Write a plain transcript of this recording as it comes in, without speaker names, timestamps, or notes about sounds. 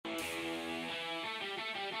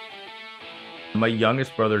My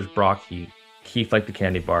youngest brother is Brock Heath. Heath like the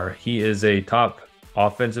candy bar. He is a top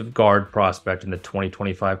offensive guard prospect in the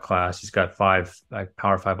 2025 class. He's got five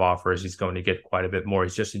Power 5 offers. He's going to get quite a bit more.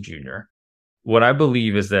 He's just a junior. What I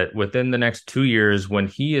believe is that within the next 2 years, when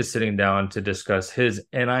he is sitting down to discuss his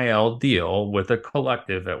NIL deal with a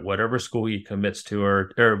collective at whatever school he commits to or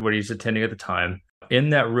what he's attending at the time,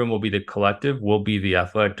 in that room will be the collective, will be the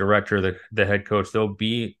athletic director, the head coach. There'll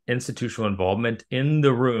be institutional involvement in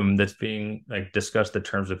the room that's being discussed the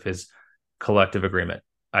terms of his collective agreement.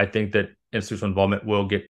 I think that institutional involvement will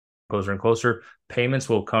get closer and closer. Payments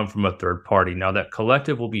will come from a third party. Now, that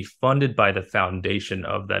collective will be funded by the foundation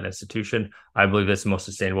of that institution. I believe that's the most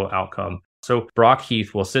sustainable outcome. So Brock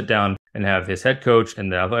Heath will sit down and have his head coach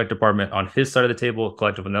and the athletic department on his side of the table,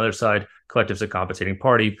 collective on the other side. Collective's a compensating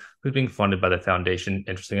party who's being funded by the foundation,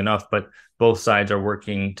 interesting enough, but both sides are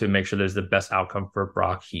working to make sure there's the best outcome for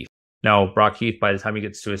Brock Heath. Now, Brock Heath, by the time he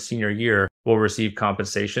gets to his senior year, will receive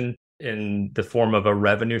compensation in the form of a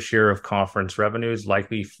revenue share of conference revenues,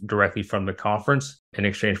 likely directly from the conference, in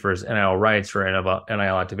exchange for his NIL rights or NIL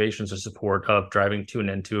activations or support of driving to and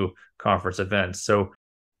into conference events. So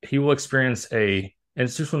he will experience a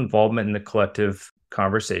institutional involvement in the collective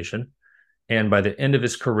conversation. And by the end of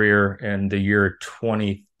his career in the year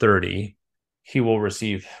 2030, he will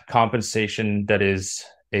receive compensation that is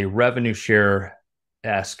a revenue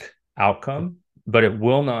share-esque outcome, but it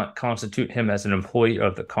will not constitute him as an employee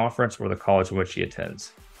of the conference or the college in which he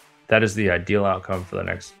attends. That is the ideal outcome for the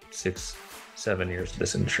next 6-7 years of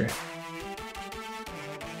this industry.